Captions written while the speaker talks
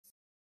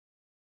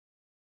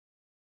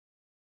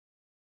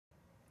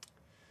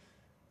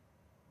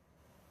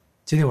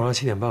今天晚上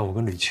7点半，我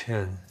跟吕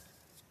倩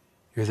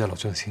约在老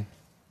正兴。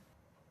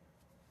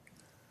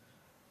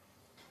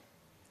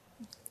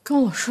跟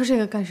我说这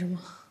个干什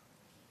么？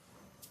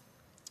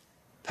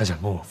他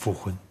想跟我复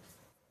婚。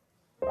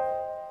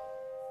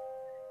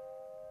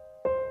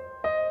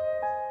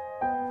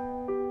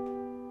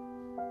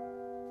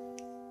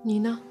你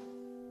呢？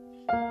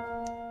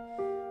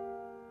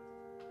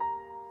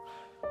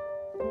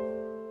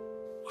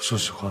我说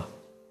实话，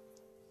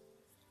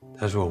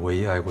她是我唯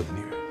一爱过的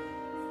女人。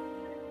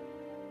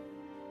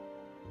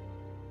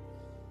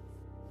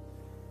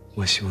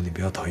我希望你不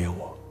要讨厌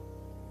我。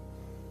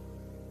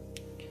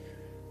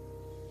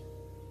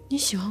你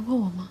喜欢过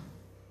我吗？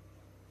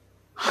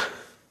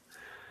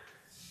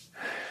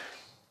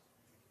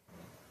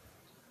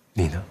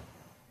你呢？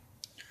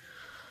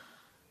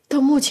到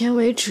目前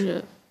为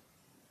止，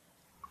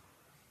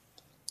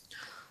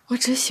我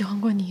只喜欢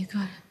过你一个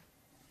人。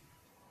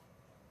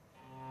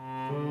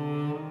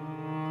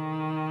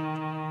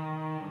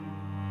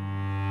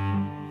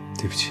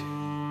对不起。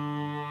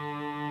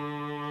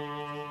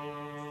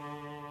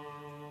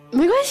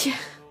没关系，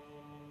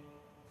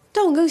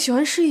但我更喜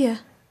欢事业，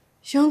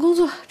喜欢工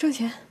作挣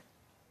钱。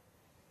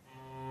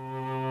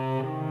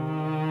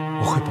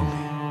我会帮你，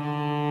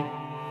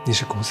你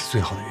是公司最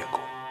好的员工。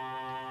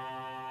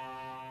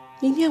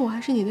明天我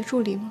还是你的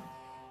助理吗？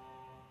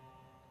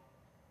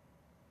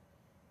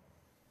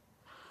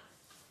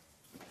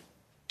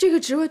这个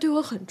职位对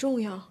我很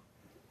重要。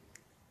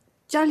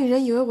家里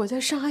人以为我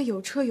在上海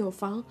有车有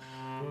房，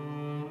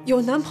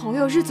有男朋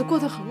友，日子过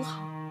得很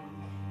好。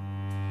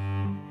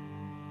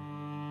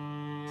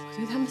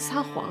我对他们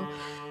撒谎，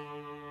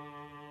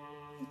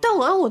但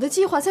我按我的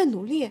计划在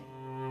努力。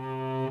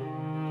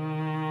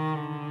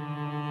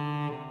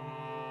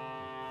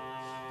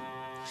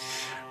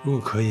如果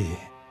可以，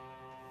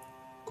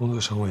工作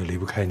上我也离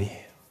不开你。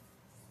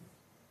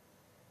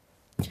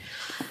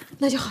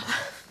那就好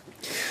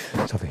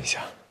了。稍等一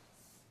下，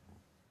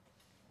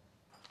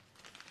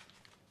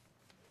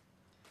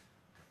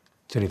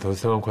这里头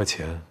3万块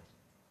钱，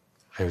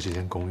还有这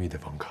间公寓的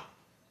房卡。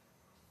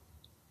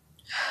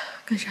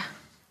干啥？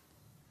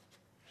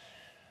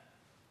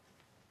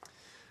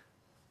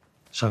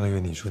上个月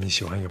你说你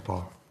喜欢一个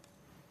包，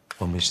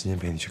我没时间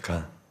陪你去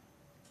看。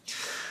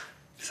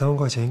3万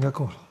块钱应该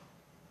够了。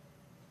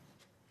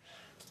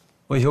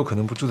我以后可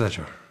能不住在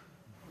这儿，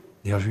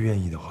你要是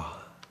愿意的话，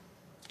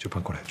就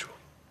搬过来住。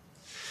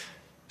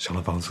省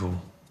了房租，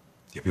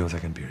也不用再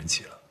跟别人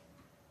挤了。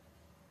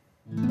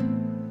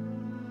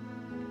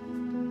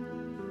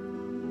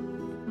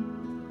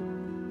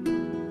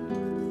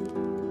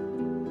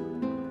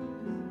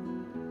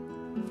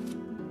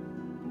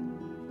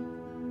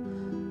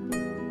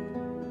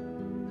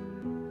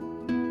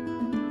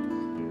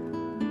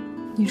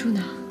你住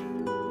哪？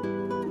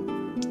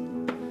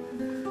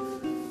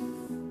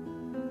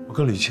我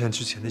跟吕倩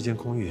之前那间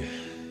公寓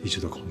一直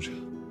都空着。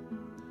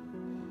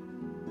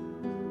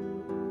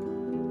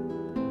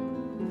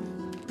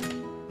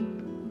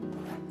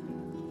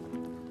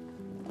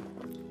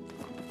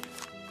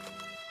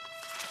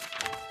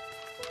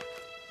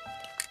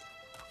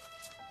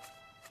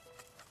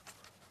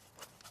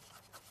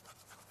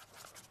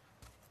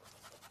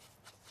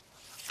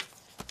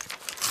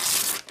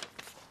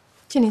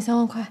借你3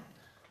万块，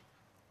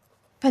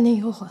半年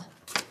以后还。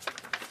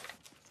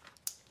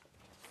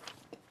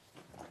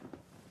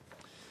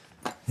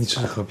你这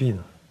是何必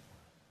呢？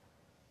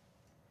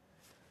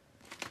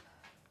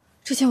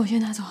这钱我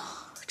先拿走，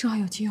正好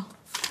有急用。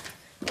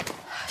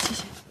谢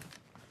谢。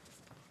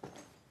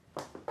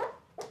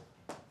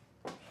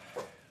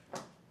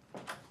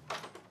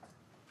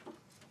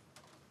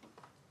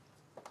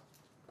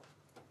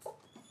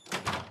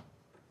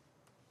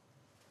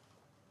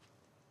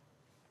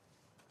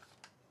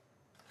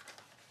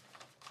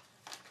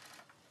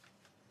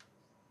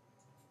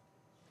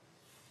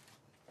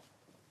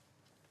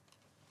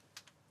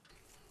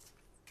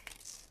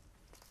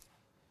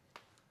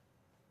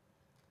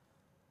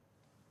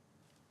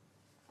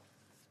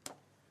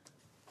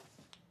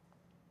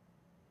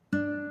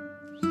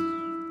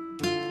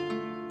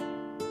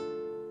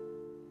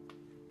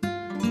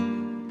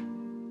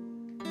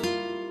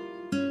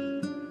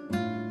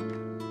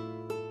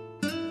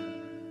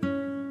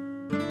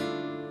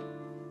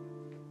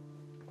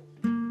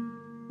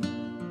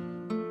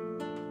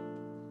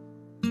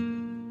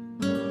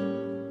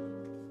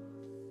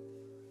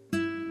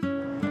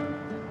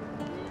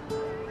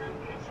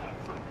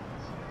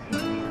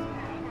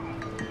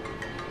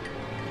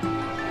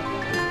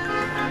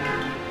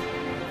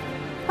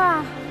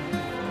爸，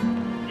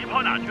你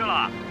跑哪去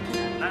了？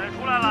奶奶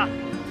出来了。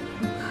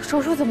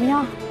手术怎么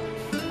样？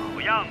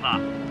老样子，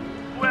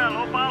住院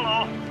楼8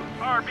楼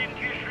，2病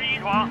区11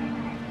床。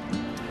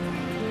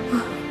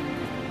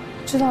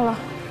知道了。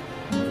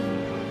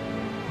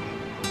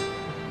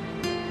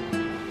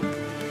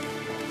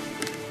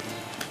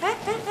哎，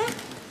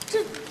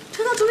这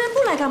推到住院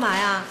部来干嘛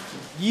呀？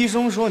医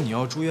生说你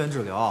要住院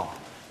治疗，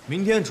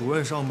明天主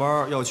任上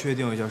班要确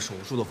定一下手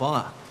术的方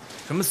案，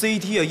什么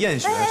CT 啊、验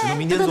血只能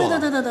明天做。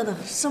等，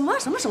什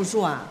么手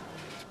术啊？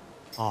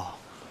哦，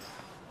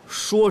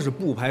说是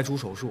不排除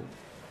手术。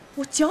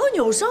我脚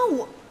扭伤，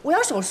我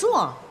要手术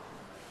啊！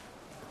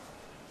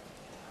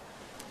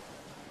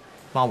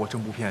妈，我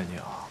真不骗你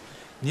啊，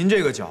您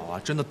这个脚啊，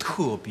真的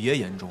特别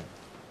严重。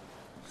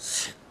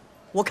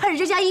我看着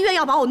这家医院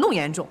要把我弄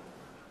严重。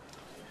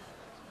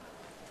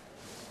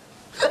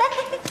哎，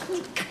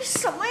你干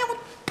什么呀？我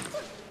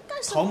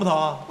干什么？疼不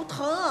疼？我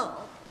疼。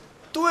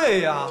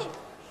对呀，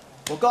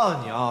我告诉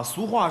你啊，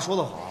俗话说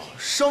得好，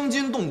伤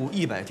筋动骨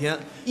100天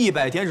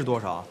，100天是多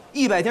少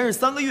？100天是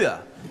3个月。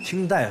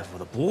听大夫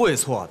的不会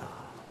错的。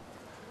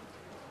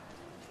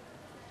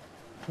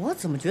我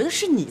怎么觉得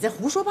是你在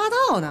胡说八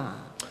道呢？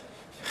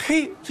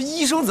嘿，这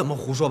医生怎么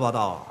胡说八道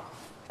啊？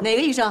哪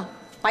个医生？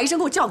把医生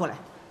给我叫过来，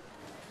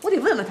我得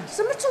问问他，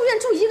什么住院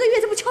住1个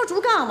月，这不敲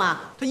竹杠吗？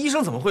这医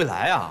生怎么会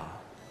来啊？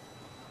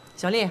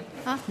小丽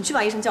啊，你去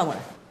把医生叫过来。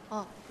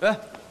哦，哎，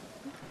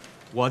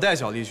我带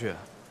小丽去。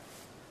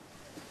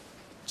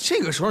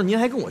这个时候您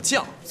还跟我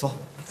犟，走。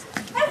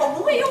哎，我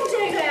不会用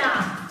这个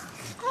呀。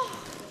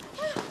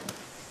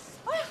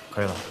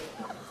可以了，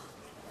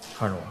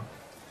看着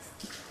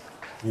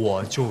我，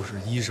我就是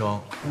医生。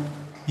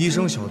医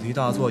生小题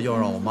大做，要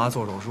让我妈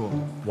做手术，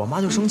我妈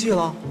就生气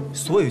了，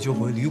所以就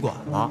回旅馆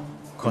了。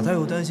可她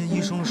又担心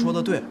医生说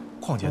的对，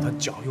况且她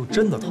脚又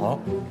真的疼，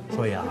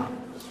所以啊，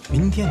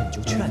明天你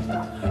就劝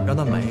她，让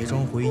她买一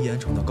张回盐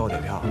城的高铁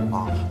票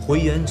啊，回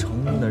盐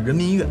城的人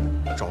民医院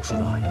找舒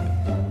的阿姨。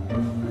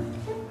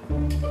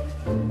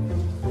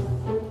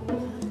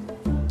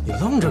你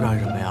愣着干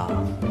什么呀？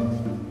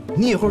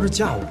你以后是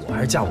嫁我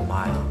还是嫁我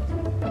妈呀？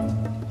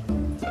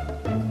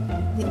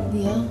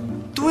你呀？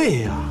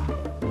对呀，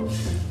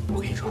我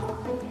跟你说，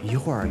一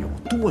会儿有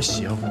多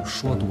邪乎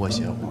说多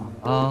邪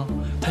乎啊！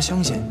他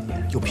相信你，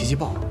又脾气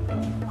暴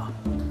啊！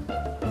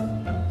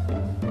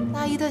那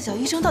阿姨的小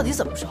医生到底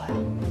怎么说呀？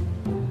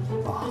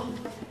啊，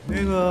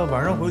那个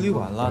晚上回旅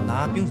馆了，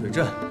拿冰水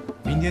镇，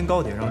明天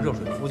高铁上热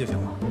水敷就行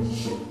了。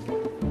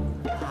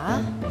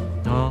啊？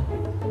啊？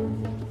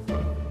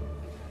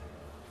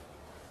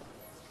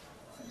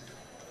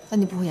那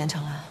你不回盐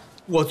城了？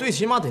我最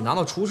起码得拿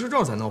到厨师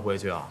证才能回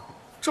去啊！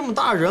这么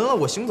大人了，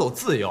我行走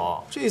自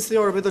由。这次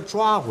要是被他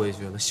抓回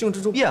去了，性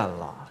质就变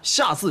了，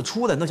下次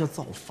出来那叫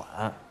造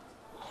反。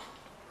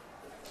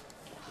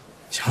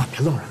行了，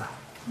别愣着了，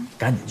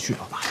赶紧去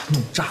把他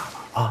弄炸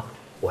了啊！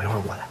我一会儿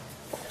过来，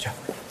去。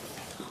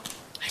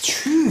哎，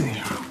去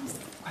呀！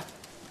快。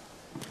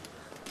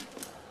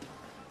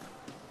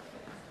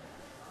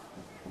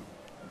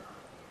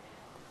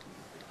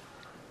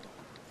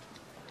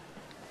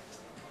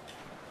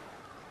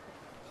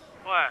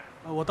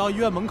喂，我到医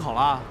院门口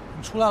了，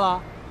你出来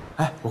了？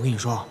哎，我跟你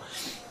说，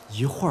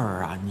一会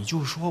儿啊，你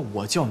就说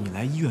我叫你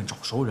来医院找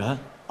熟人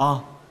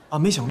啊！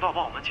没想到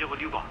把我们接回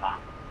旅馆了。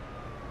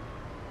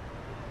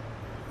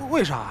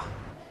为啥？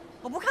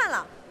我不看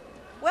了，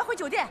我要回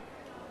酒店。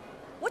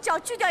我脚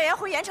锯掉也要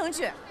回盐城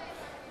去。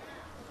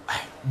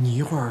哎，你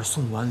一会儿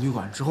送完旅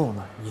馆之后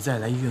呢，你再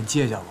来医院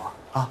接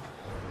我啊！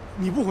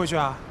你不回去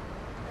啊？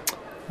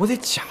我得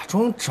假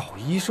装找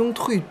医生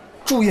退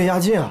住院押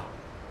金啊！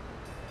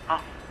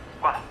啊，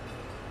挂了。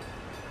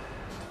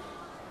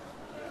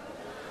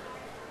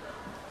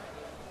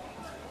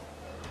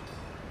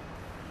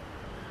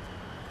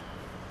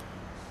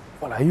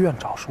我来医院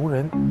找熟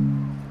人，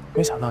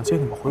没想到接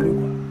你们回旅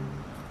馆。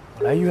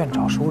我来医院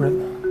找熟人，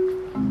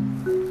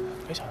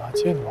没想到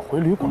接你们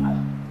回旅馆。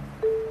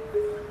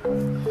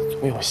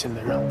总有新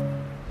的任务。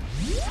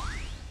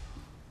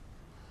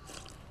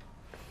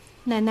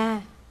奶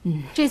奶，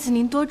这次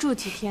您多住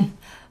几天。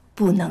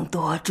不能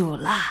多住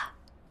了，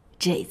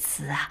这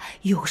次啊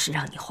又是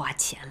让你花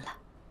钱了。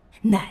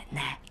奶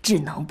奶只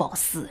能报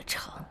40%，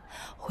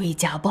回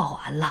家报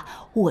完了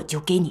我就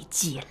给你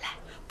寄来。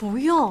不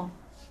用，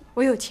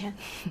我有钱。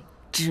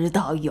知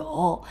道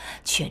有，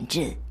全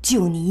镇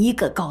就你一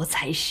个高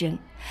材生，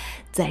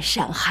在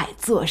上海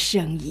做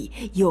生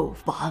意，有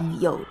房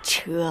有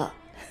车。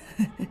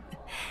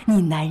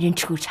你男人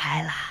出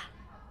差啦？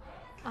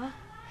啊？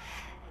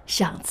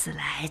上次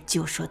来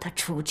就说他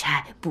出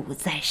差不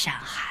在上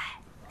海。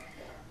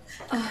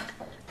啊，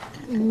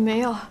没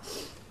有，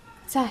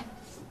在。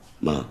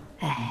妈，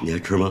哎，你还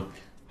吃吗？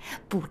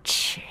不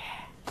吃。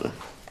来，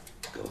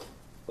给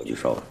我去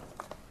烧碗。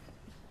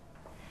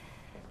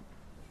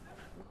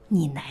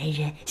你男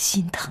人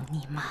心疼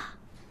你吗？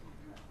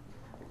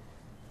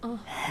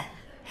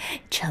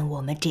趁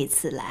我们这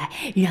次来，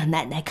让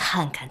奶奶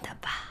看看他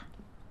吧。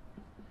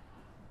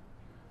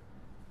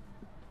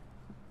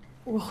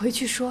我回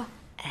去说。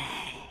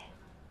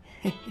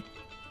哎，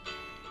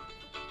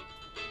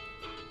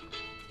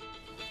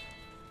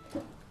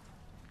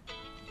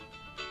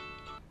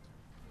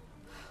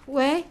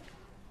喂，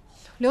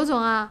刘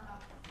总啊，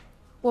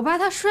我爸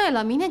他睡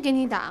了，明天给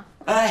你打。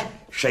哎，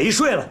谁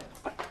睡了？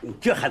你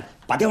这孩子，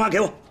把电话给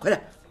我，快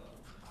点。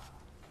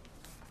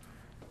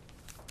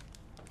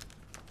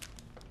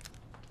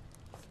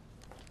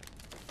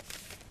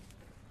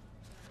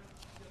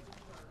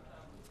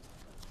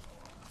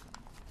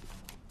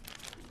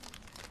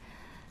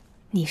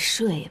你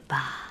睡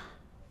吧。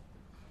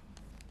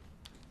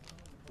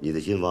你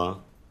的新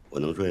房，我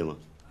能睡吗？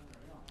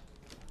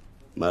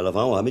买了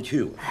房我还没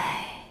去过。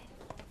哎，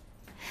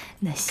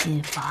那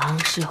新房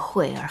是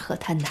慧儿和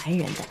她男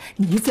人的，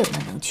你怎么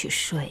能去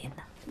睡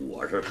呢？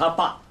我是他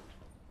爸。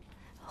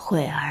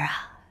慧儿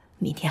啊，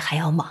明天还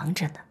要忙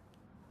着呢，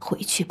回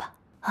去吧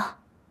啊。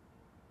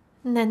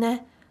奶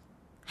奶，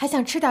还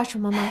想吃点什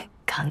么吗？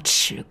刚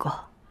吃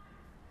过。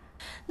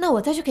那我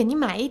再去给您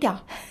买一点。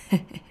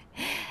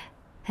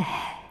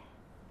哎。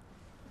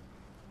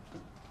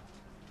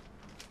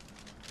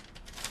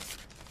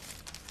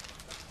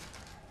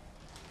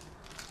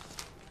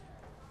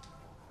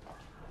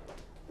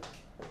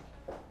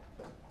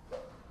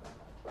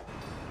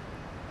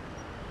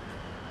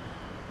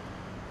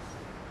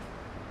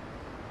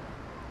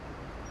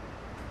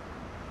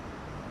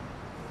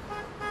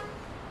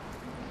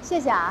谢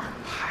谢啊。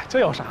嗨，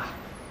这有啥？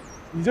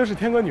你就是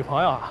天哥女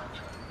朋友啊，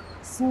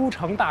苏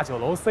城大酒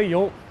楼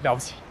CEO， 了不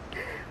起。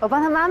我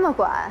帮他妈妈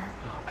管。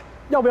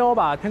要不要我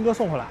把天哥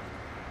送回来？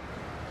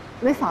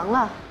没房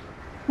了，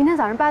明天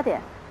早上8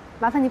点，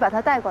麻烦你把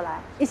他带过来，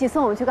一起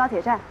送我们去高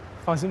铁站。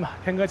放心吧，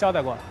天哥交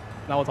代过了。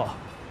那我走了，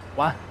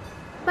晚安。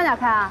慢点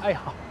开啊。哎，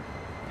好。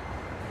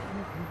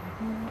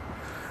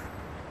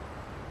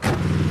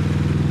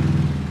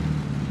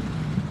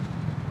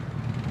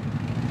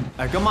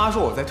哎，跟妈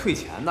说我在退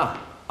钱呢，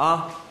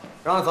啊，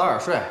让她早点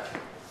睡，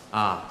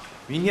啊，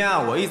明天啊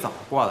我一早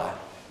过来，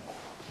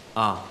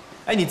啊，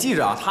哎，你记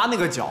着啊，她那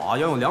个脚啊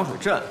要用凉水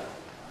镇，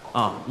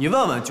啊，你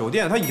问问酒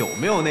店它有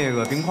没有那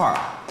个冰块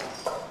啊。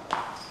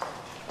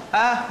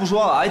哎，不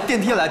说了，哎，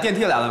电梯来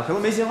了，可能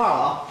没信号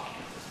了啊。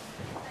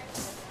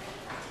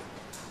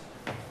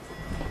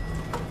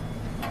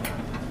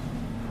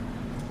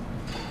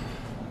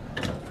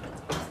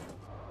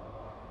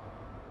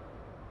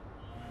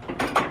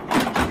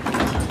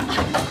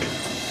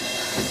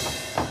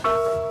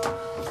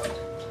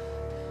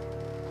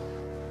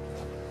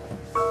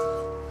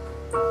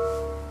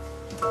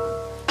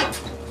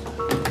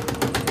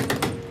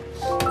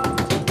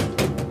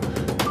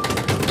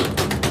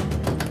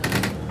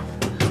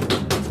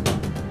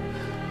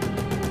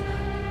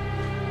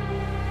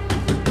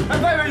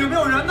有没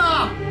有人呢？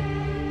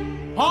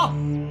啊！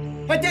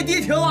哎，电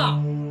梯停了！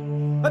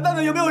哎，外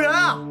面有没有人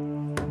啊？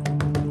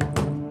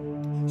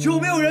有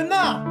没有人呢？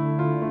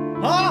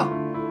啊！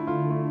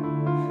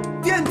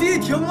电梯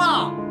停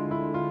了！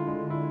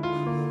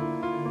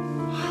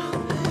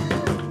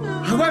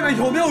外面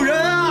有没有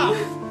人啊？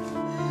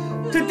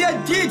这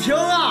电梯停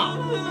了！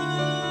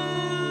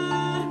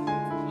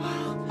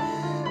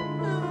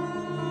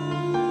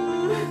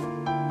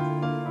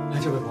哎，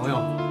这位朋友，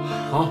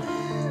啊，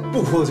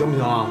不哭了行不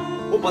行啊？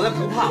我本来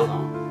不怕的，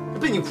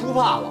被你哭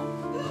怕了。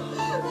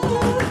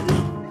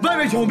外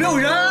面有没有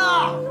人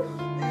啊？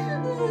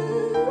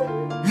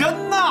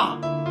人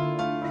呢？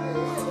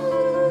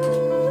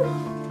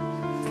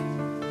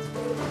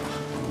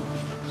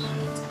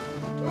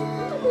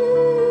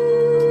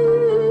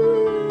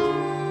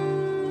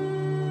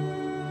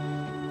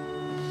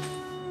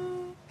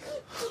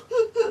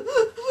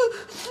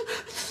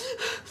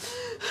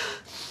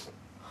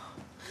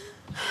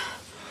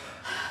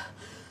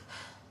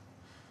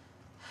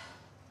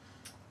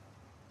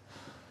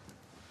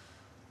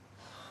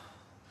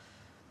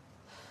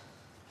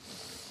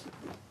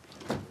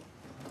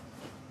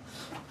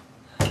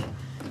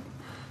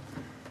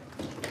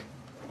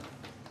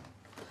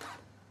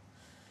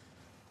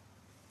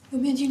有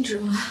面巾纸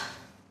吗？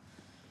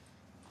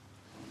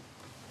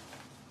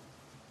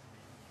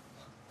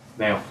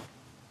没有。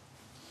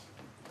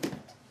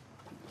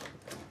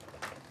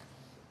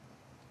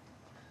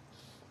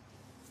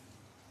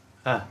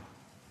哎，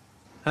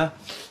哎，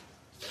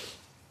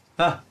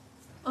哎，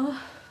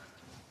啊！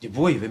你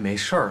不会以为没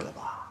事儿了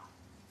吧？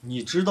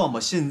你知道吗？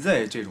现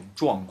在这种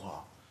状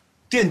况，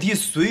电梯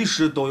随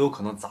时都有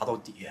可能砸到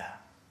底。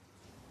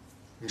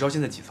你知道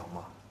现在几层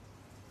吗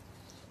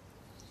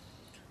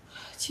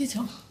？7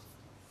层。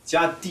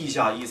加地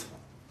下1层，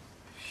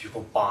一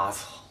共8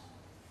层。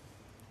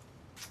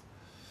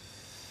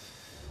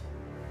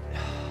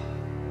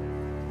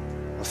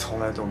我从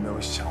来都没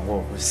有想过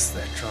我会死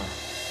在这儿。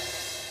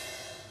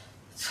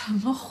怎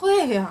么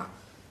会呀？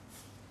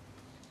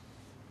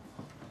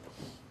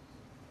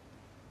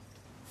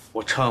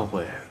我忏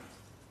悔，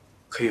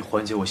可以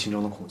缓解我心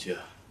中的恐惧，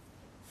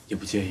你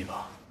不介意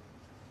吧？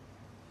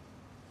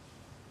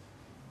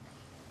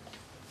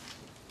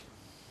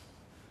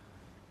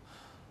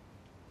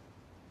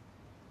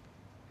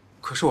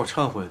可是我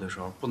忏悔的时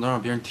候，不能让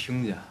别人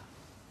听见。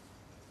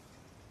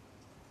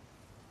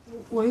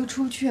我又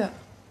出不去。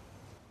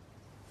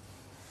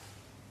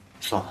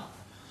算了，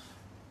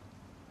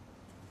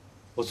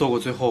我做过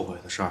最后悔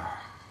的事儿。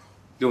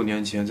6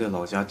年前在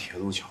老家铁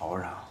路桥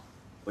上，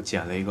我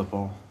捡了一个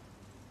包，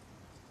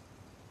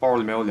包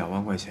里面有2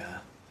万块钱。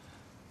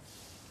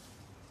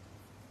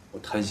我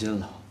贪心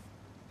了。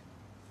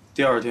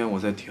第2天我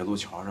在铁路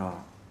桥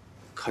上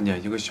看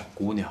见一个小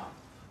姑娘，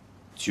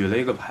举了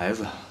一个牌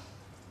子。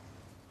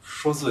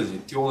说自己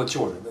丢了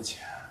救人的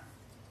钱，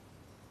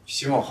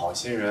希望好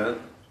心人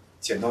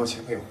捡到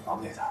钱可以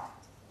还给他。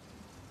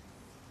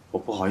我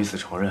不好意思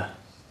承认，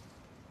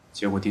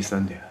结果第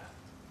3天，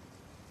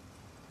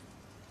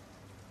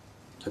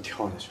他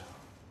跳下去了。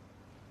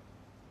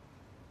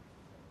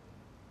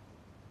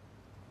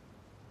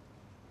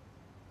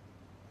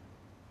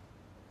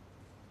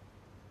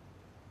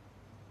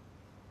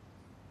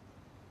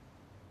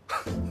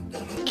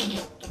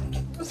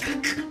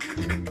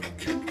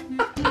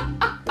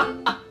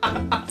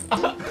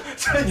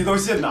这你都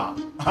信呐？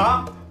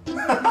啊？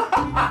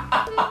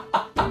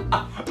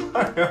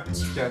哎呀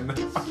天哪！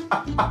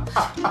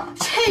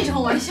这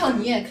种玩笑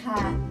你也开？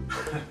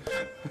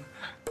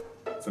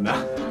怎么样？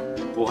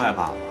不害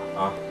怕吧？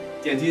啊？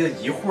电梯它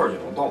一会儿就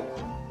能动了。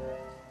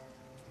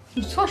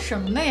你做什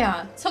么了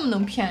呀？这么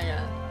能骗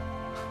人？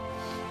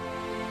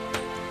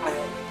哎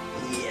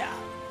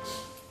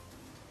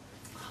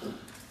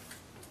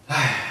呀，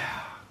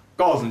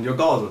告诉你就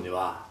告诉你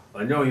吧，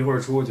反正一会儿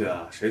出去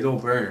谁都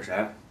不认识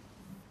谁。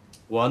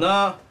我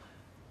呢，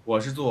我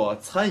是做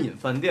餐饮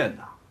饭店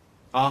的，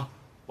啊，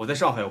我在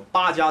上海有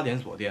8家连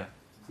锁店，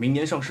明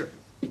年上市。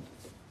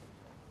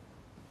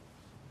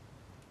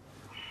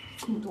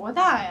你多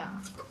大呀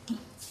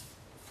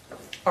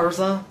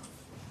23。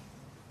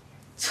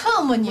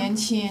这么年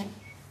轻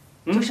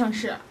就上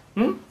市？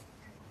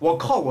我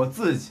靠我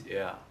自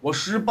己，我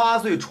18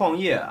岁创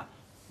业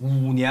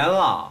，5年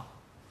了。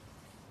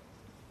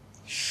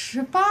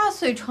18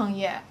岁创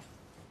业？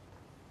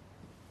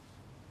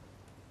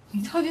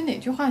你到底哪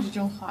句话是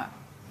真话呀？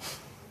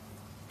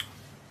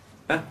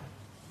哎，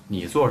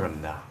你做什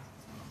么的？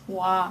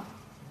我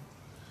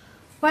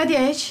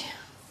YDH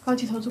高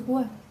级投资顾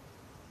问。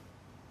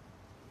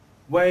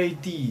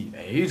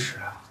YDH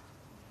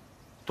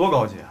多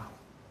高级啊？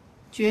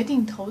决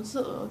定投资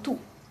额度。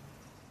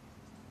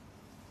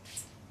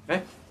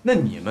哎，那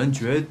你们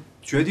决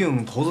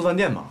定投资饭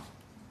店吗？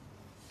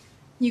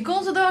你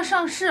公司都要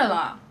上市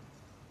了，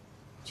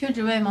缺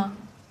职位吗？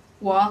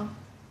我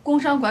工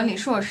商管理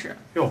硕士。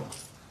哟，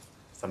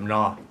怎么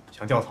着？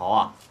想跳槽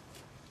啊？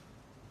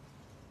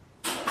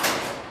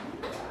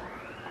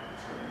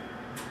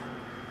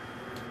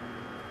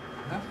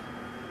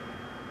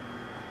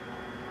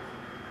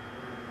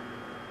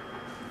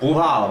不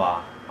怕了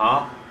吧？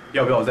啊？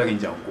要不要我再给你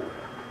讲个故事？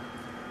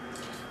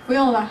不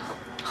用了，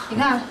你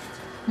看，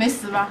没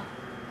死吧？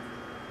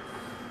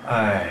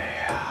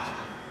哎呀，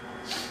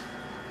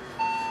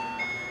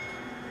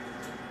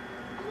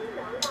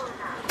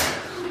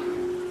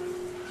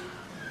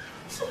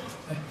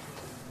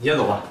你先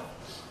走吧。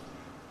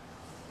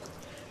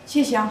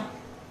谢谢啊。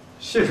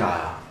谢啥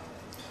呀？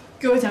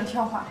给我讲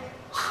跳话。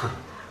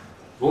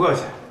不客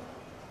气。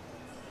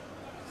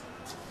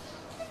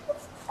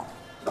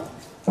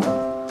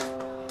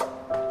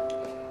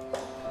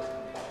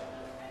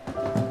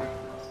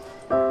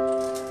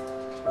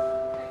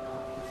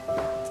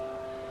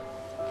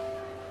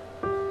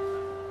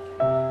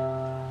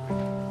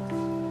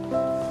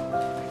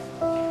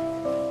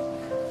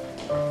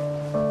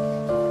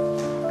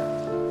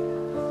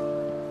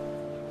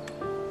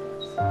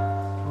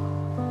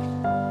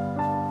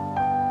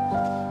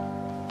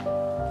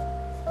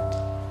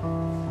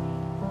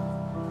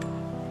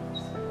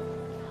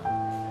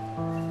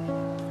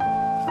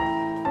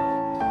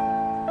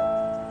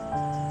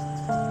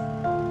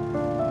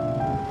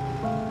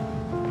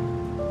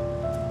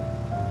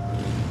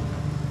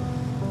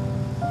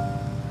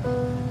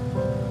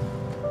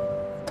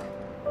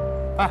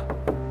哎，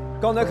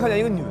刚才看见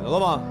一个女的了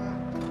吗？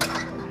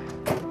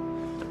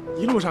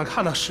一路上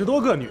看到10多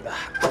个女的。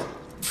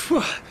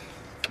噗，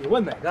你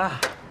问哪个？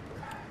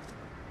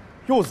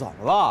又怎么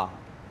了？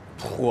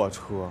破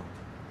车。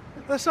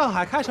在上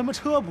海开什么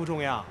车不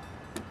重要，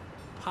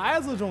牌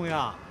子重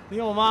要。你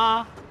有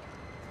吗？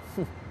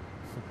哼。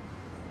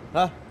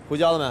哎，回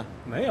家了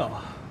没？没有。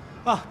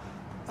啊，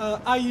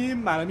阿姨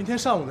买了明天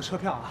上午的车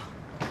票啊。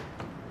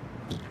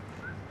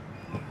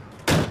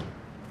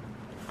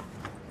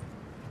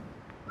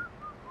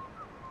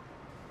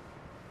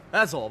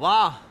哎，走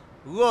吧，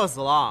饿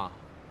死了。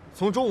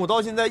从中午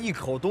到现在一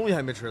口东西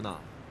还没吃呢。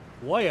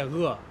我也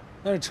饿，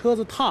但是车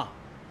子烫，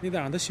你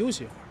得让他休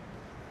息一会儿。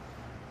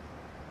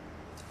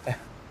哎，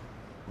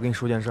我跟你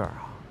说件事儿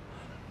啊，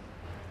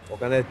我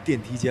刚才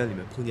电梯间里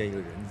面碰见一个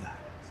人才，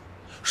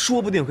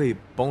说不定可以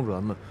帮助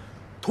咱们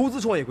投资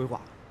创业规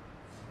划。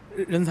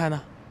人才呢？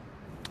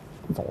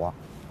走啊。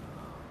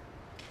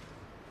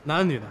男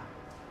的女的？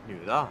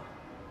女的。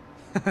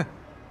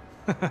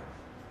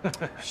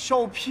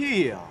笑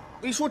屁呀！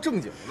我跟你说正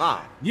经的，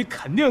你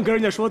肯定跟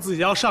人家说自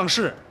己要上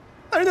市，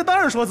那人家当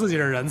然说自己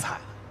是人才。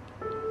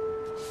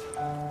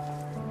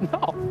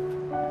闹！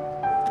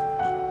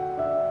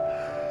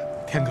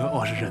天哥，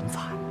我是人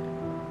才。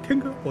天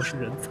哥，我是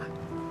人才。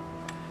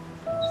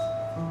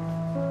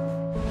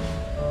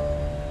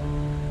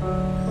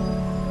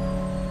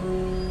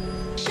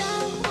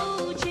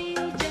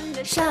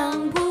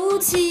伤不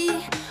起，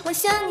我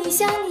想你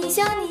想你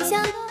想你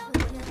想。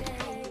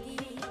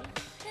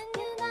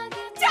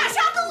假杀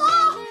的我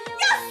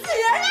要死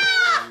人了！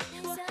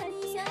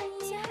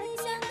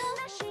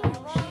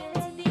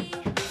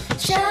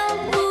伤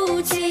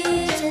不起，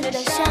真的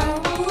伤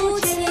不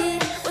起。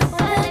我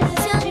爱你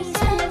想你想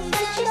你想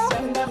到我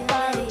的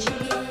怀里。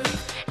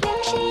假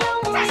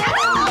杀的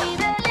我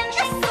要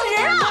死人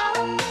了！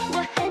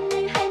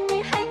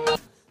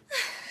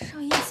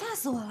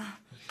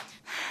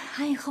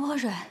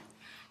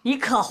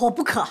渴我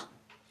不渴。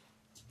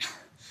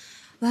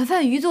晚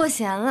饭鱼做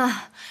咸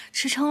了，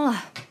吃撑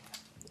了，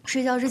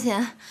睡觉之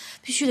前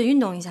必须得运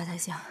动一下才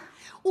行。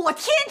我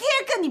天天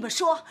跟你们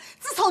说，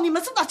自从你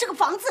们送到这个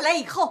房子来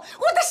以后，我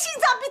的心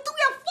脏病都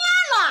要发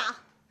了。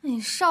哎，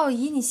少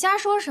姨，你瞎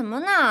说什么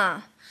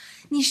呢？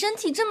你身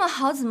体这么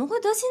好，怎么会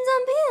得心脏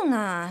病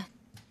呢？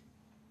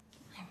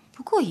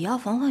不过也要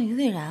防患于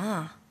未然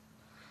啊。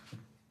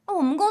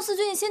我们公司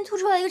最近新推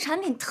出来一个产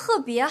品，特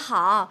别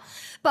好，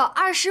保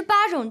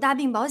28种大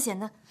病保险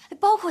的，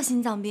包括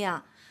心脏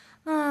病。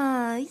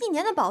1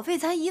年的保费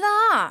才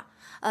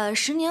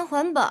12000，10年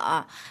还本，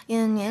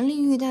年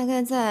利率大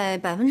概在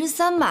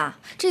3%吧。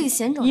这个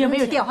险种你有没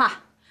有电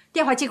话？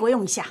电话借给我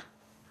用一下。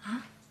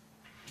啊？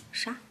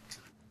啥？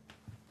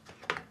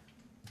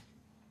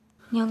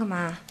你要干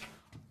嘛？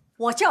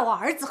我叫我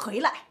儿子回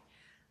来，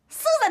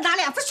生了哪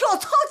2次需要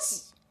超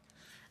级。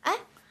哎，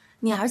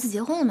你儿子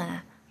结婚了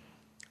没？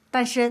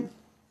单身，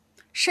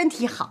身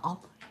体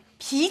好，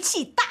脾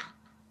气大。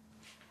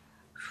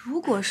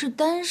如果是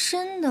单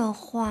身的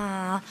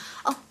话，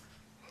哦，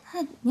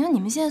那你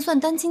们现在算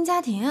单亲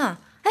家庭啊？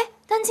哎，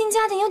单亲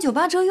家庭有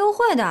98折优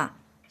惠的。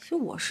其实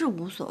我是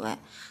无所谓，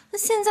那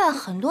现在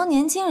很多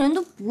年轻人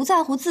都不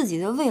在乎自己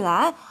的未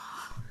来。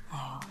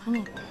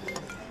哎，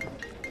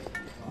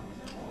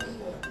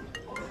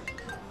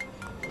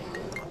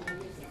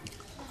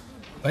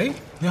喂，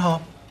你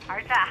好。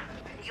儿子，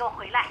你给我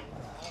回来。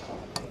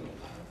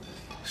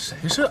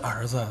谁是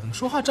儿子？怎么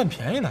说话占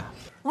便宜呢？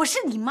我是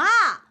你妈。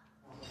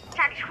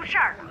家里出事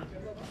儿了。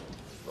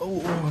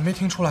我没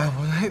听出来，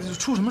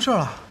出什么事儿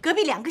了？隔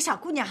壁2个小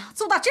姑娘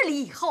住到这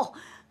里以后，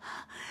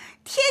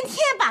天天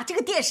把这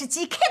个电视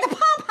机开得砰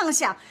砰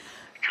响，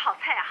炒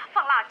菜啊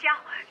放辣椒，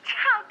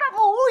呛得母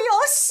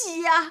有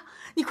喜呀！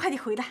你快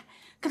点回来，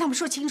跟他们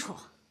说清楚。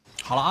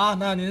好了啊，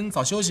那您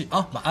早休息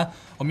啊，晚安。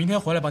我明天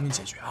回来帮你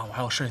解决啊，我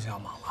还有事情要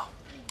忙了。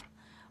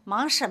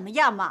忙什么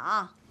呀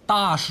忙？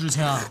大事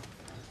情，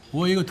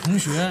我有一个同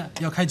学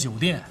要开酒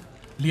店，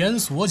连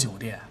锁酒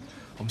店。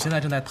我们现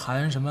在正在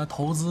谈什么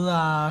投资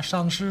啊、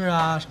上市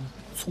啊，什么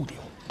促丢。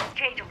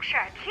这种事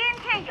儿天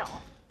天有，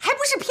还不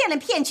是骗来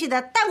骗去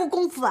的，耽误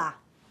功夫啊！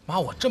妈，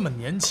我这么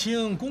年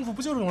轻，功夫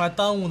不就是用来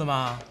耽误的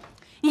吗？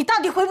你到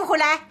底回不回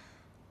来？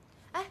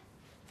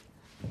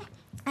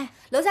哎，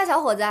楼下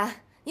小伙子，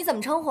你怎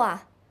么称呼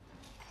啊？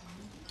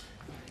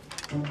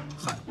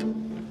嗨，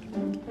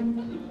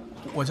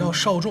我叫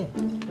邵仲。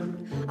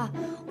啊，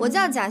我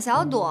叫贾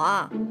小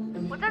朵。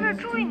我在这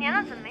住1年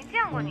了，怎么没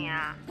见过你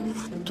啊？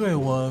对，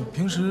我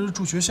平时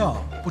住学校，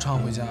不常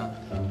回家。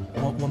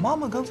我妈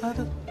妈刚才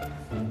的。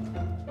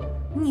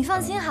你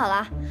放心好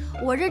了，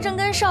我这正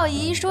跟少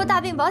姨说大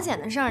病保险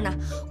的事儿呢，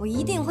我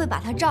一定会把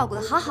她照顾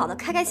得好好的，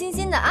开开心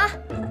心的啊。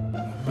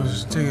不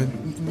是这个，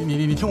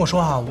你听我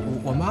说哈，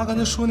我妈刚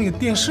才说那个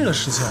电视的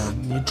事情，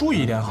你注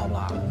意一点好不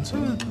啦？你这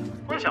个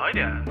关小一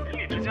点，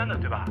邻里之间的，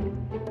对吧？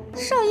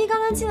少姨刚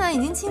才进来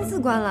已经亲自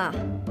关了。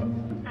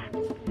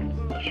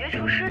你学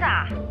厨师的？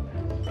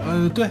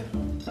对。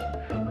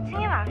我今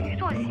天晚上鱼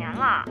做咸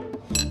了。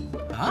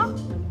啊？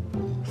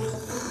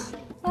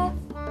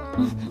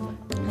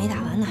没打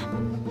完呢，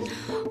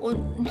我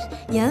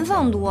盐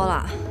放多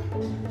了。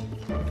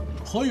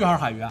河鱼还是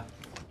海鱼啊？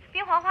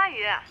冰黄花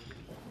鱼。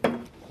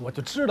我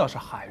就知道是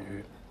海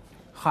鱼，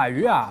海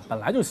鱼啊本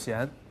来就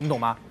咸，你懂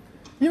吗？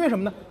因为什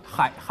么呢？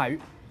海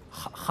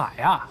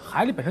啊，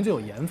海里本身就有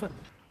盐分，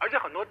而且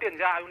很多店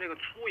家用这个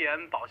粗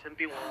盐保鲜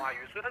冰黄花鱼，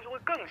所以它就会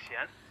更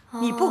咸。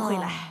你不回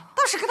来，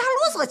倒是跟他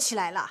啰嗦起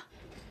来了。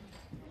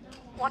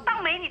我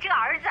当没你这个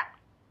儿子。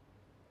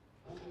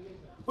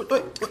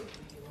对，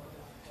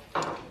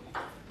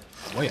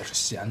我也是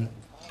咸的。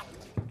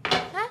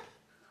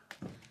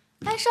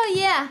哎，少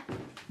姨，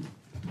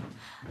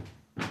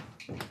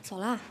走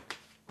了。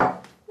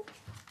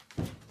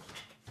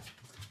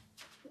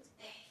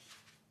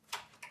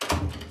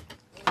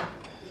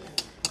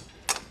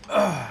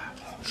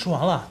吃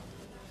完了，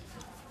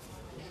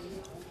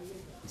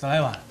再来一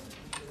碗。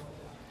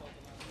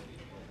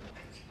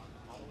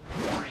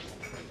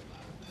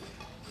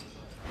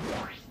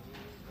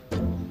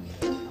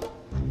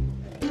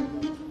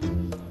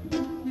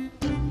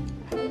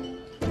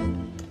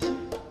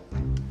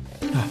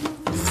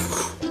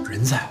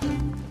人在。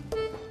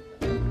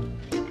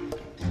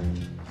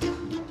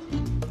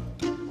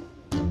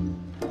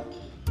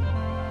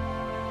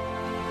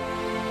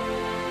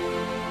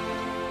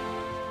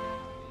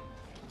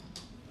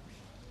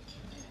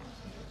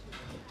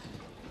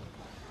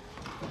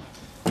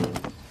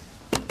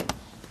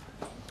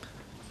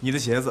你的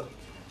鞋子。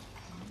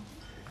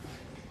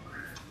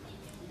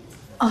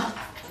啊，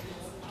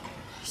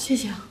谢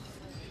谢啊。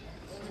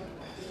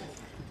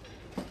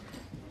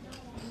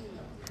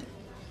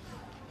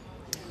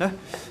哎，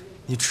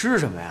你吃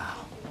什么呀？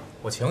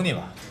我请你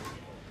吧。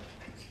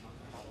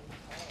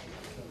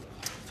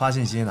发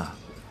信息呢？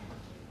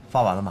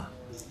发完了吗？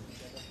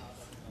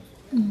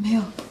没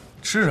有。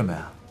吃什么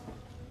呀？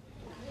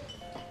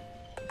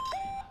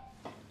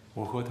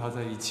我和他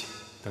在一起，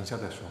等下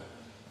再说。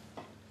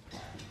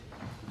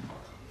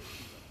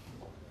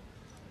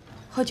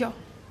喝酒。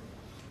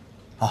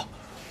好，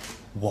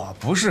我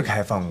不是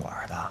开饭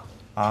馆的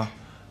啊，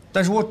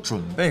但是我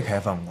准备开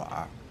饭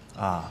馆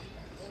啊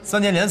，3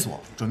年连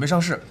锁，准备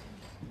上市。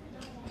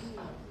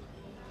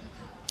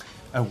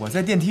哎，我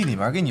在电梯里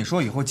面跟你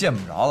说以后见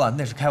不着了，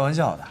那是开玩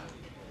笑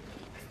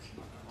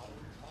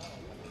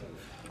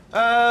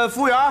的。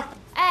服务员。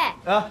哎。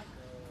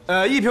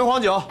1瓶黄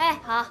酒。哎，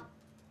好。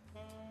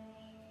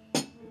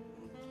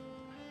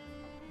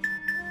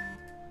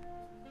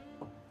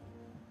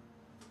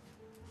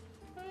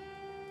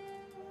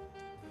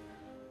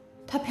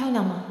她漂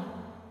亮吗？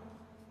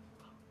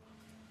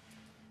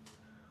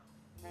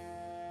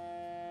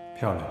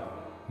漂亮，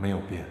没有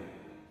变。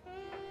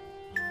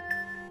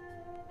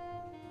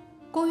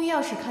公寓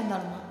钥匙看到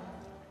了吗？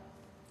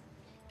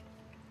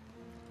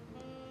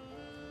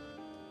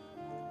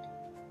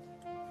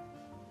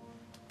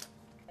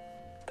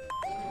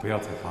不要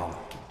再发了。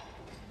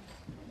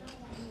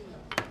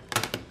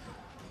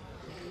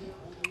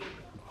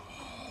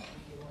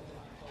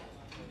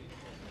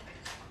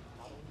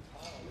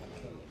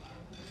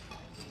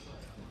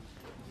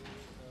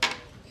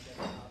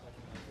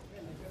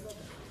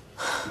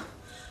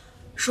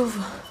舒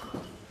服。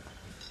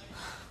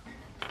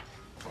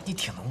你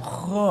挺能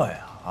喝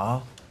呀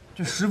啊！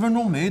这10分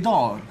钟没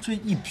到，这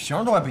1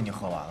瓶都快被你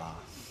喝完了。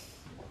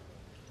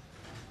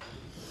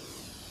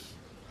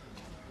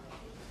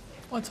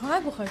我从来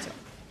不喝酒。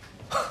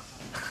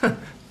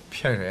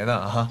骗谁呢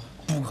啊？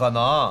不可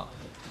能！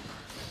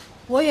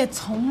我也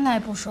从来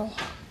不说谎，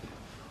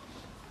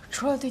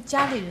除了对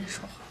家里人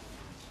说谎。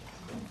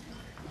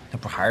那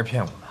不还是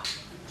骗我的？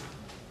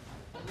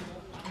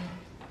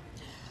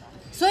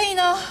所以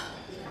呢，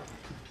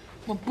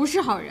我不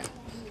是好人。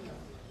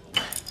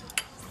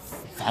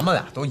咱们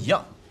俩都一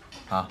样，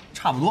啊，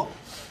差不多。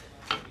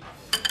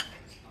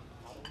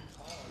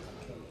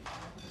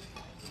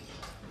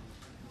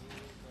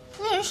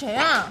那是谁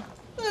啊？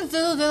那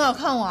贼头贼脑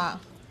看我啊？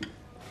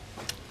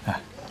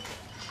哎，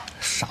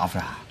傻不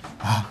傻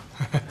啊？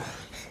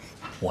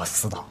我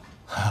死党，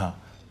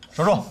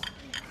守住！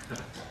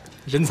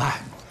人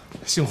才，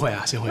幸会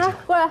啊，幸会，幸会！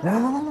过来，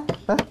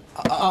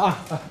来！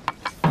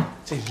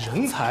这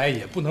人才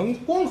也不能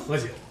光喝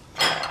酒，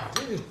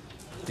这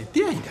得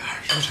垫一点，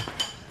是不是？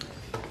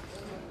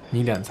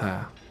你点菜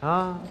啊？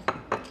啊。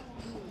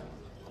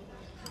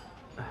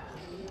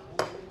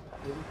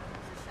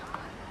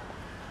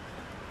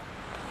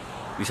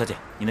于小姐，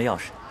您的钥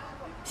匙。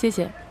谢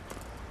谢。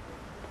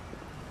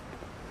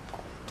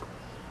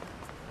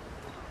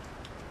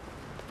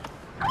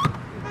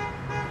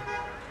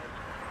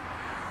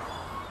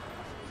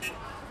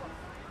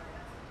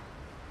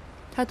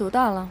他多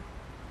大了？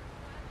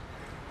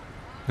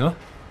啊？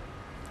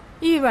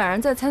一晚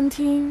上在餐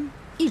厅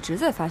一直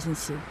在发信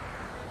息。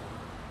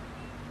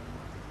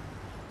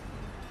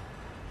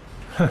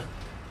哼。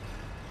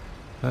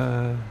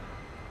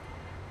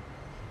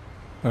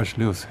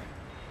26岁。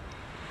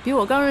比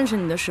我刚认识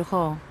你的时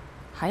候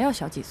还要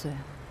小几岁。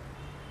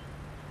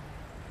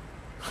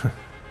哼。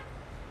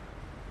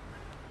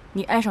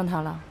你爱上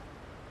他了？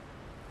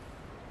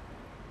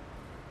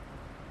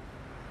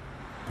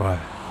不爱。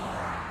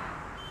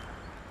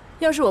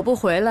要是我不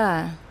回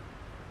来，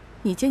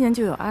你今年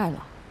就有爱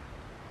了。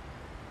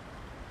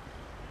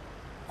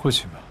或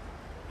许吧。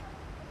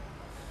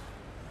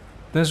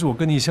但是我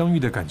跟你相遇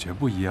的感觉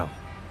不一样。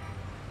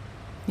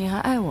你还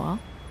爱我？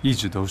一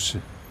直都是。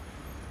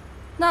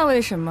那为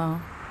什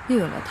么又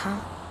有了他？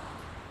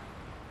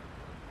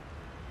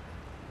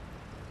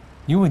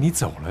因为你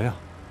走了呀。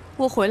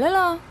我回来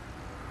了。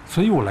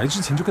所以我来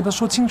之前就跟他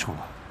说清楚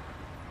了。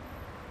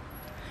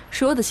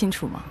说得清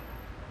楚吗？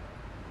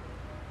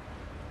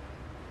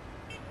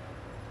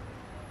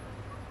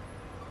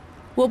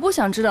我不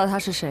想知道他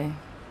是谁，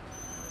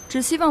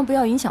只希望不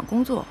要影响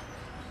工作。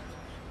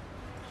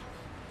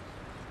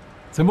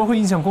怎么会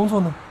影响工作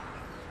呢？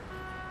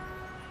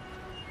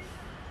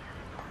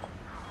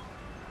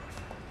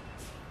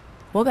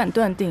我敢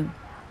断定，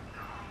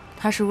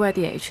他是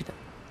YDH 的。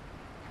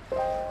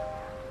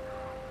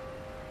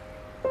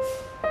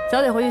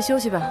早点回去休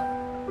息吧。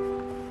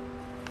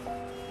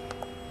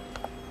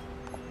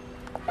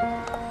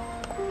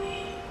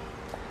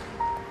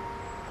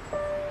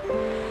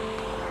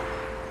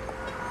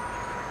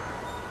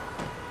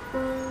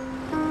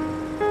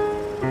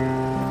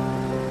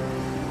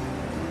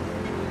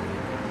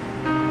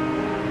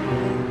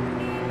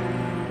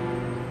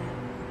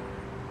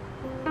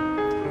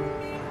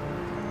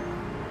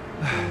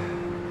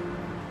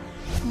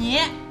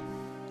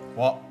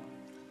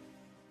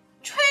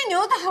吹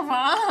牛大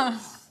王。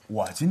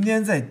我今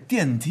天在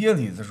电梯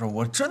里的时候，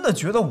我真的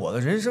觉得我的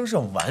人生是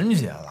完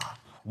结了。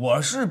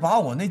我是把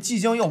我那即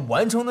将要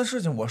完成的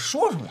事情我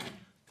说出来，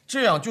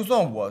这样就算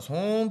我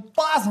从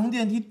8层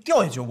电梯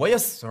掉下去，我也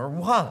死而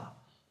无憾了。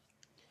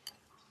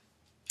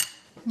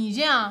你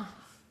这样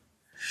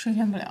实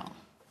现不了。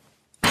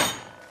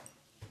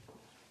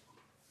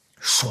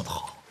说得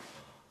好，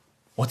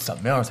我怎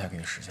么样才可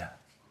以实现？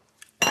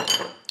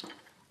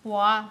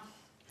我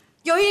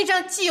有一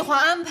张计划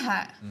安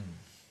排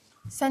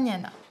，3年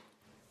的，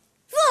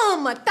这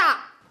么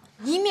大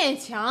一面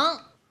墙，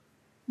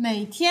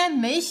每天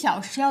每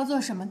小时要做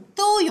什么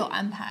都有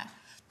安排，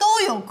都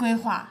有规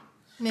划，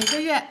每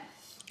个月、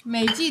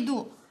每季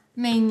度、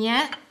每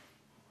年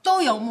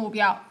都有目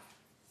标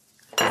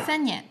，3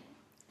年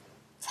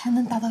才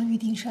能达到预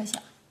定设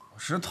想。可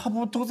是它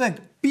不都在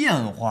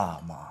变化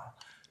吗？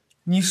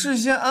你事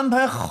先安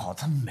排好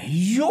它没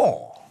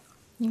用。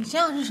你这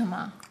样是什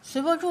么？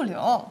随波逐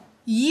流，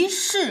一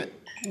事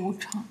无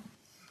成。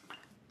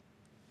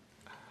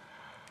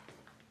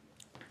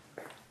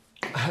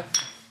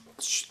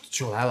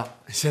酒来了，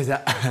谢谢。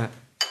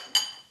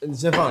你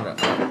先放着，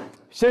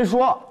先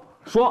说。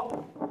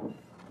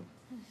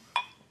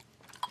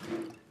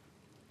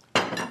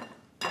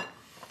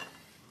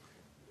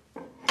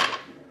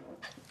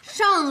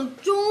上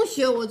中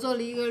学我做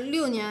了一个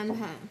6年安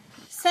排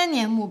，3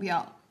年目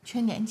标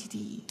全年级第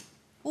一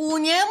，5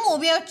年目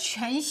标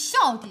全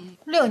校第一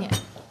，6年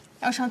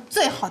要上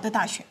最好的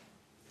大学，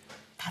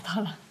达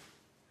到了。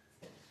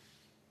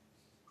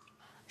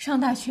上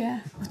大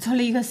学我做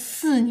了一个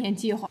4年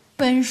计划，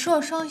本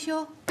硕双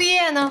修，毕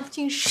业呢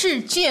进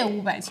世界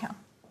500强，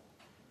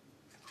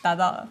达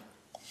到了。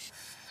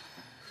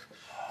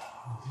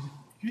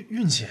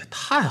运气也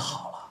太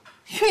好了。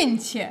运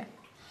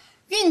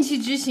气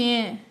执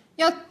行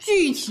要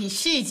具体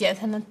细节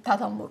才能达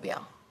到目标。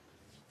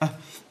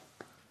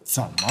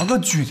怎么个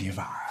具体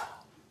法啊？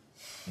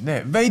你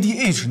那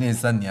YDH 那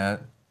3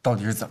年到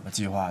底是怎么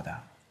计划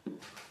的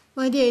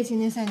 ？YDH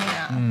那3年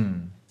啊，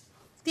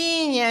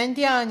第1年、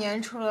第2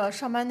年除了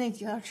上班那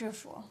几套制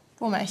服，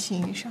不买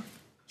新衣裳，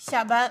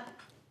下班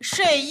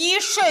睡衣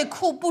睡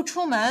裤不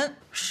出门，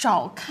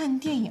少看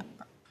电影，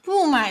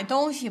不买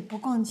东西不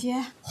逛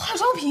街，化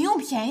妆品用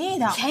便宜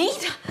的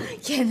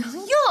也能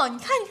用。你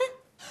看，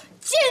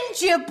坚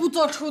决不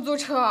坐出租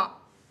车，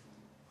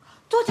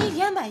多地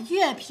点买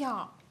月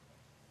票，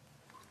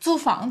租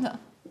房子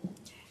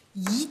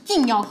一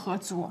定要合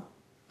租。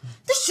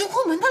这石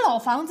库门的老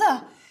房子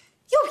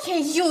又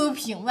便宜又有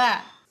品位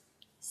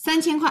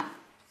，3000块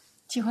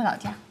寄回老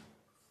家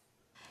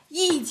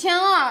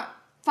，1200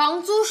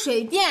房租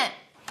水电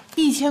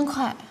，1000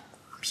块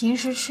平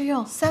时吃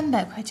用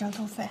，300块交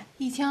通费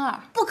，1200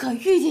不可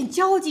预见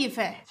交际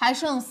费，还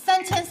剩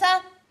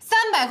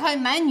3300块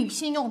买女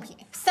性用品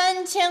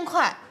，3000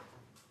块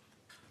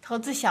投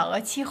资小额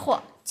期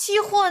货，期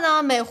货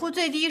呢每户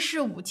最低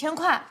是5000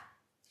块，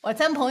我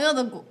参朋友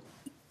的股。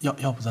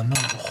要不咱们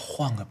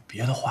换个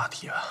别的话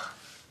题吧，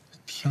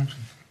听着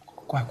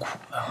怪苦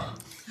的。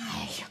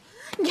哎呀，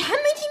你还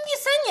没听第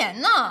3年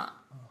呢，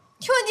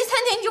听完第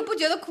3年你就不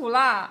觉得苦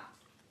了？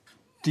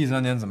第3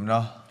年怎么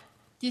着？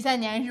第3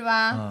年是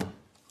吧？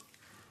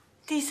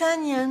第3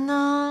年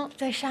呢，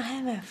在上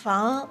海买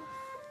房，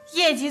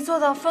业绩做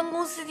到分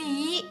公司第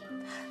1，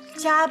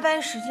加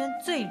班时间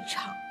最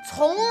长，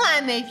从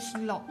来没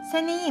纰漏。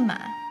3年一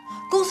满，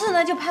公司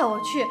呢就派我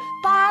去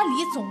巴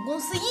黎总公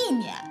司1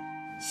年，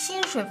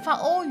薪水放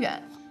欧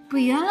元，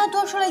比原来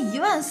多出来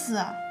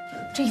14000，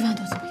这1万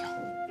多怎么样？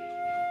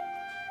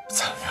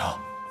怎么样？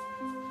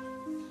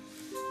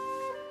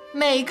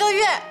每个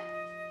月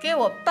给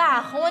我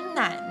爸和我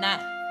奶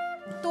奶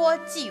多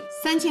寄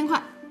3000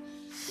块。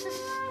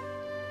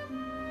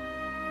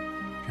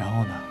然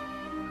后呢？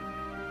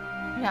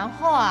然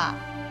后啊，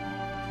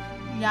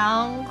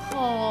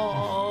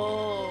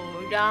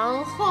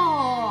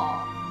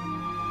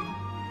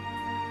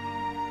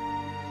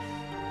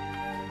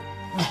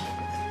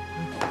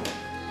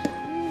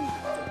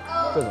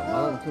这怎么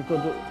了？这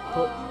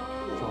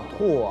想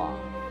吐啊？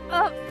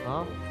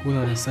姑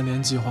娘这3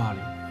年计划里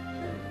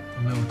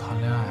都没有谈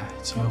恋爱、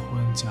结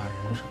婚、嫁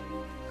人什么。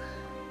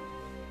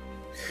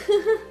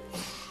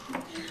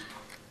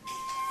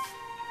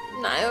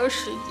哪有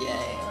时间呀？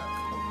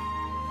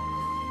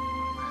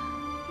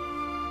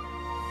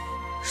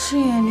事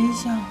业理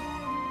想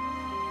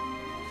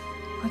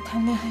和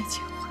谈恋爱结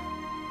婚，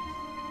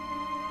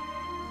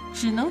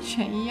只能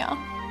选一样。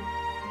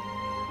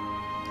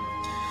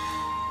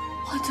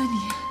我做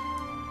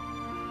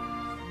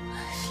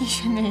你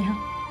选哪样？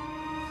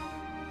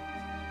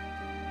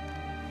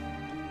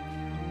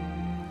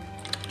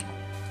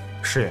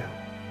事业。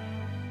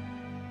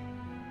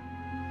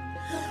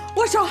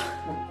握手。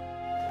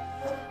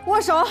握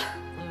手。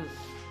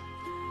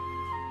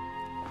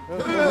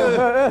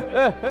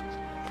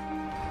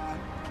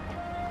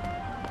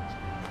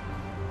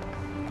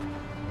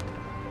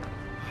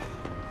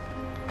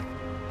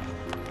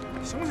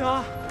行不行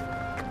啊？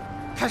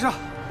开始。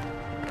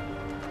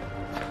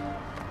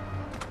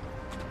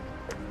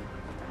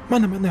慢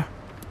点，慢点。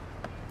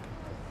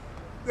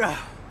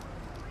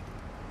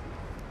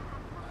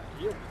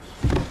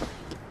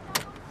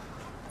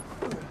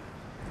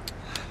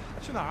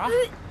去哪儿啊？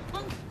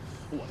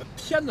我的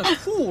天哪，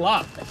吐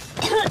了！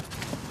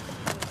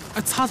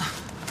哎，擦擦。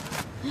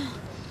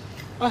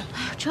哎，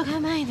车开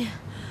慢一点。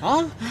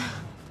啊？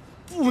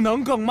不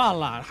能更慢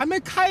了，还没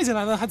开起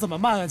来呢，还怎么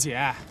慢啊，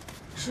姐？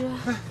是。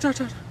哎，这。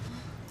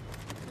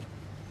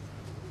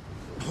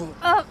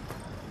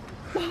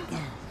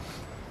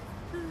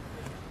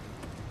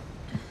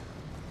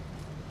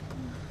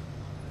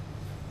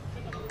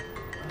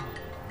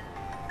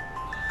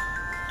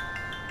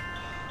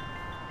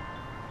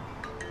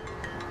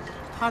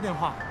他电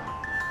话。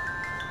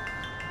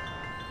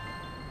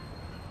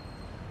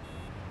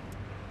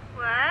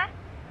喂，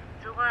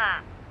子慧，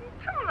你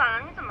这么晚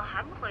了，你怎么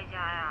还不回家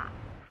呀？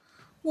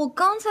我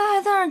刚才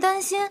还在那儿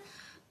担心，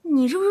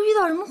你是不是遇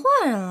到什么坏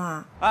人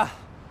了？哎，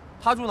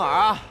他住哪儿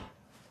啊？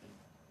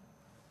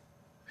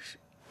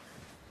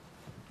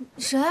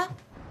谁？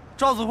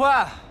赵子慧。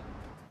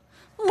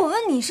我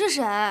问你是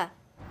谁？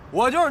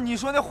我就是你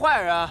说那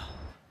坏人。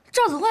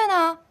赵子慧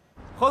呢？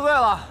喝醉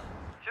了，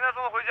现在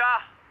送他回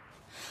家。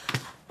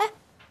哎，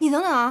你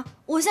等等啊，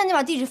我现在就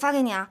把地址发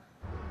给你啊。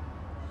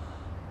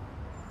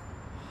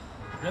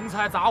人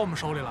才砸我们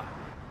手里了。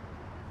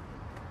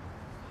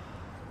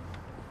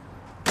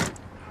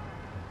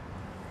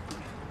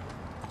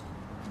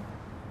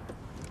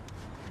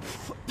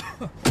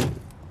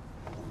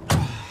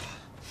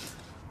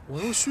我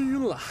都熏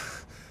晕了，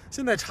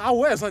现在查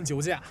我也算酒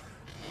驾。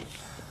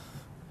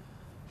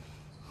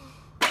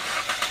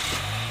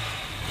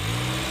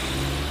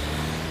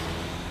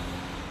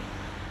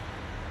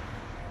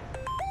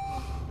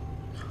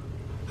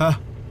哎，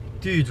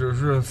地址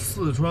是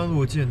四川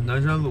路进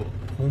南山路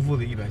同福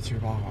里178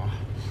号。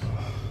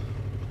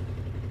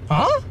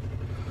啊？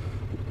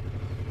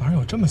哪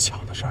有这么巧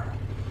的事儿啊？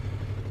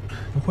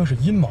不会是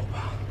阴谋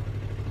吧？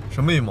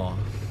什么阴谋？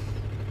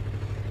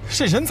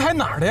这人才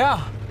哪儿的呀？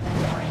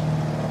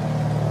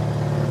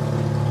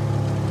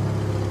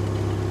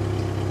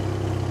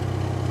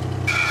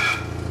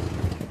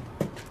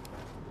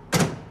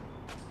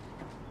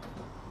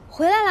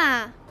回来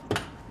啦！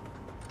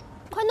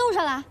快弄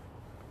上来！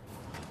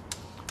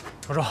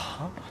周周，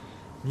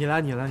你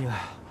来，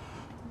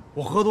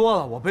我喝多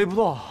了，我背不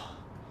动。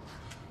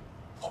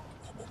我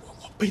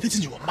背得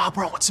进去，我妈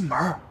不让我进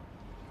门。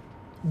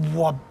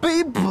我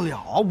背不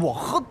了，我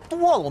喝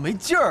多了，我没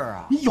劲儿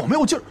啊。你有没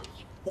有劲儿？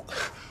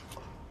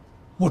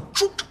我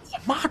住着，我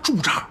妈住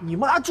这儿。你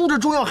妈住这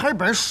重要还是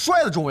把人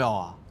摔的重要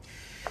啊？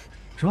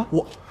什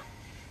么？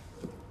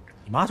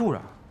你妈住这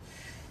儿？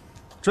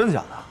真的假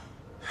的？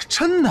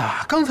真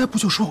的，刚才不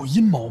就说有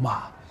阴谋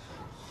吗？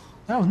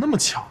哪有那么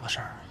巧的事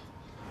儿？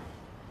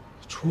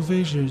除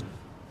非是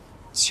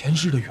前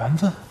世的缘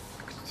分。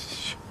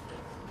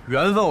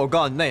缘分，我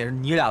告诉你，那也是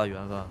你俩的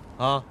缘分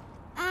啊！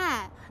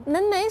哎，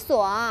门没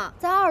锁，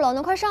在2楼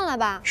呢，快上来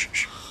吧。是。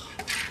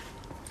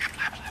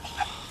来吧。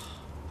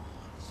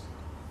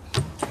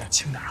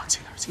轻点，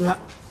轻点。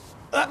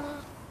来。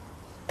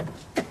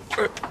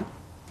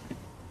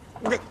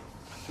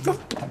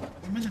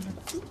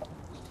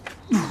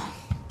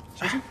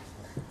小心。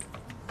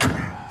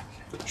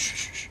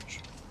嘘。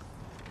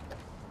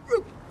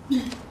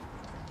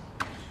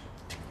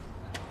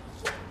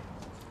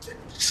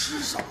吃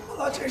什么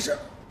了？这是。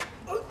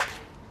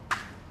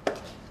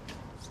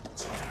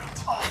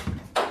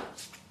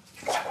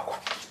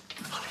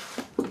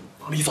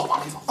往里走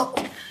啊！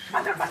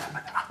慢点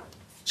啊！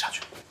下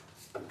去。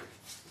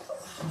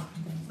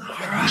哪儿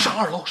啊？上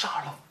二楼，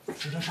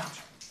直着上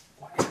去。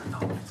我知道。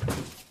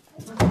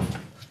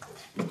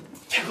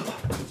天哥，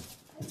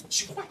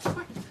行，快！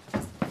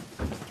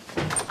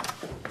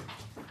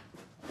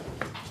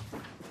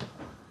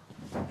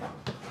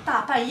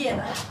大半夜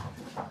的，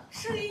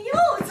声音又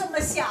这么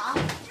响，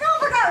让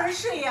不让人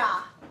睡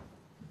呀？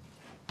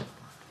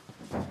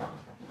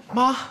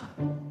妈，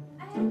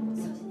哎，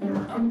小心点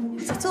啊！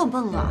你咋这么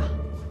笨啊？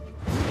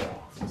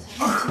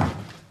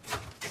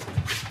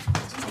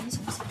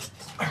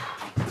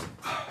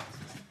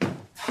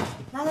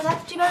来，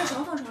这边的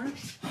床放床上。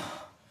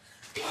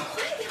快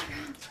点啊！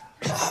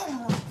上来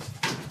了，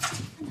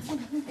慢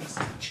点，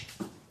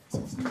小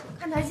心，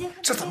看台阶。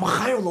这怎么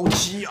还有楼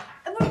梯呀？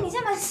哎，不是，你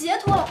先把鞋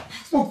脱了。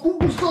我顾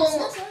不上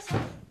了。行。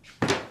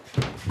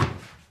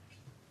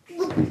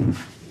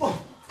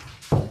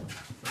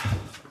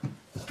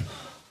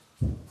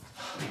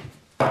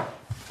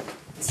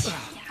轻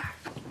点儿。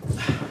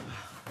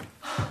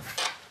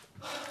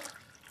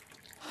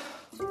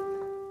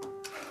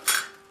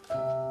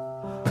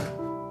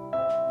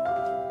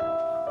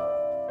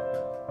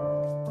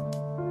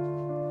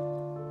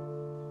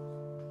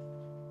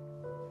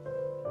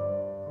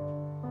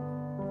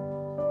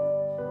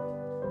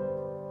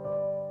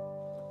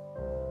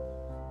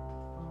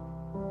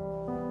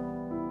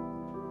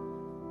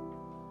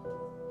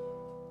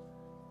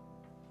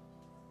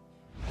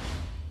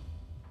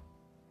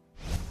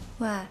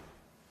喂。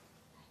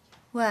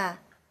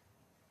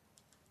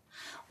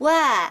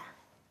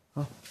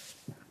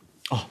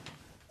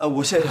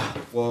我谢谢，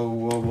我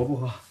不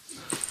喝。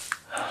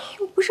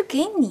又不是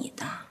给你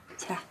的，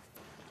起来，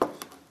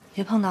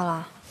别碰到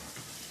了。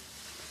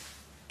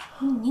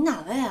你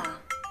哪位啊？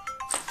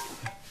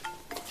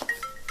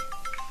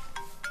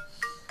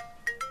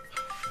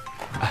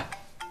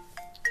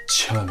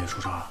千万别出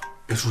声，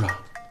别出声。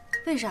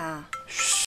为啥？